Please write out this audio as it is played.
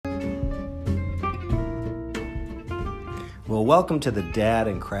Well, welcome to the Dad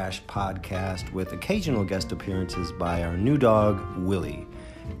and Crash podcast with occasional guest appearances by our new dog, Willie.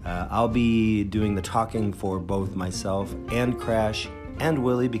 I'll be doing the talking for both myself and Crash and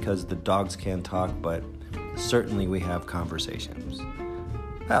Willie because the dogs can't talk, but certainly we have conversations.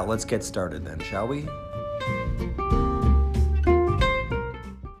 Well, let's get started then, shall we?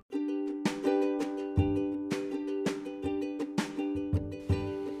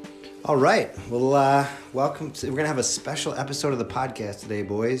 All right. Well, welcome. We're going to have a special episode of the podcast today,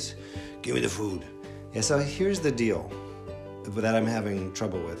 boys. Give me the food. Yeah, so here's the deal that I'm having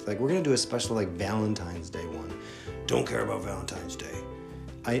trouble with. We're going to do a special, Valentine's Day one. Don't care about Valentine's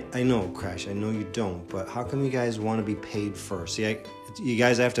Day. I know, Crash, I know you don't, but how come you guys want to be paid first? See, you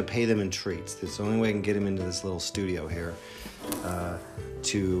guys have to pay them in treats. That's the only way I can get them into this little studio here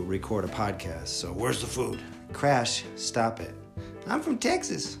to record a podcast. So where's the food? Crash, stop it. I'm from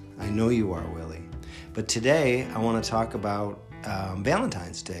Texas. I know you are, Willie. But today, I want to talk about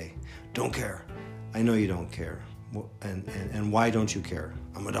Valentine's Day. Don't care. I know you don't care. And why don't you care?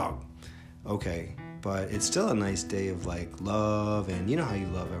 I'm a dog. Okay, but it's still a nice day of, love, and you know how you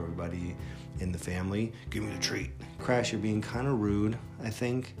love everybody in the family. Give me the treat. Crash, you're being kind of rude, I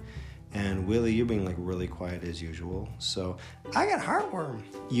think. And Willie, you're being, really quiet as usual. So, I got heartworm.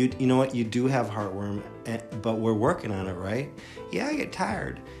 You know what? You do have heartworm, but we're working on it, right? Yeah, I get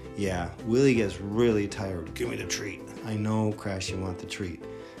tired. Yeah, Willie gets really tired. Give me the treat. I know, Crash, you want the treat.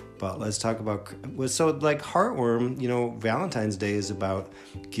 But let's talk about... heartworm, Valentine's Day is about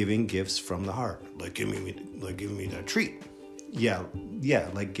giving gifts from the heart. Giving me that treat. Yeah,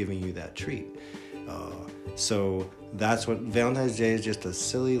 giving you that treat. So that's what Valentine's Day is, just a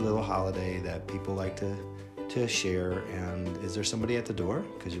silly little holiday that people like to share. And is there somebody at the door?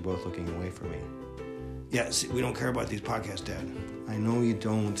 Because you're both looking away from me. Yeah, see, we don't care about these podcasts, Dad. I know you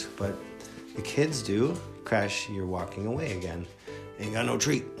don't, but the kids do. Crash, you're walking away again. Ain't got no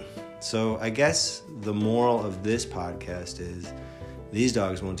treat. So I guess the moral of this podcast is these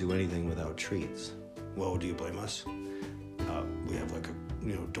dogs won't do anything without treats. Well, do you blame us? We have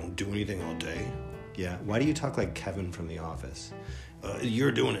don't do anything all day. Yeah, why do you talk like Kevin from The Office?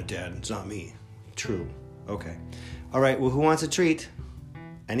 You're doing it, Dad. It's not me. True. Okay. All right, well, who wants a treat?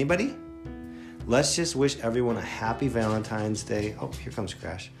 Anybody? Let's just wish everyone a happy Valentine's Day. Oh, here comes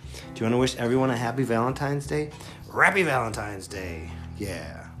Crash. Do you want to wish everyone a happy Valentine's Day? Happy Valentine's Day.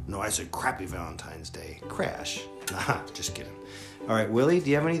 Yeah. No, I said crappy Valentine's Day. Crash. Just kidding. All right, Willie,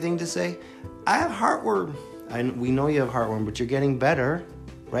 do you have anything to say? I have heartworm. We know you have heartworm, but you're getting better,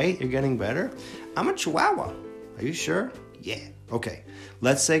 right? You're getting better. I'm a Chihuahua. Are you sure? Yeah. Okay.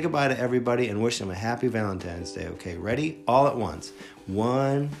 Let's say goodbye to everybody and wish them a happy Valentine's Day. Okay, ready? All at once.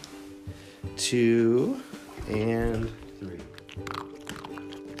 1, 2, and 3.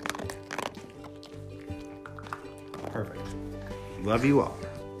 Perfect. Love you all.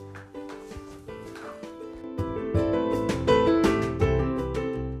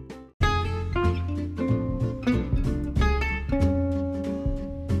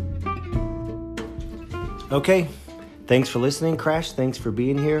 Okay, thanks for listening, Crash. Thanks for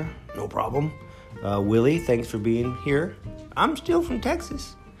being here. No problem. Willie, thanks for being here. I'm still from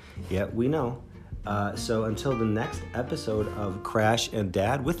Texas. Yeah, we know. So until the next episode of Crash and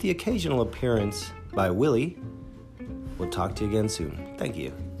Dad, with the occasional appearance by Willie, we'll talk to you again soon. Thank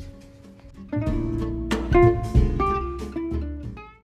you.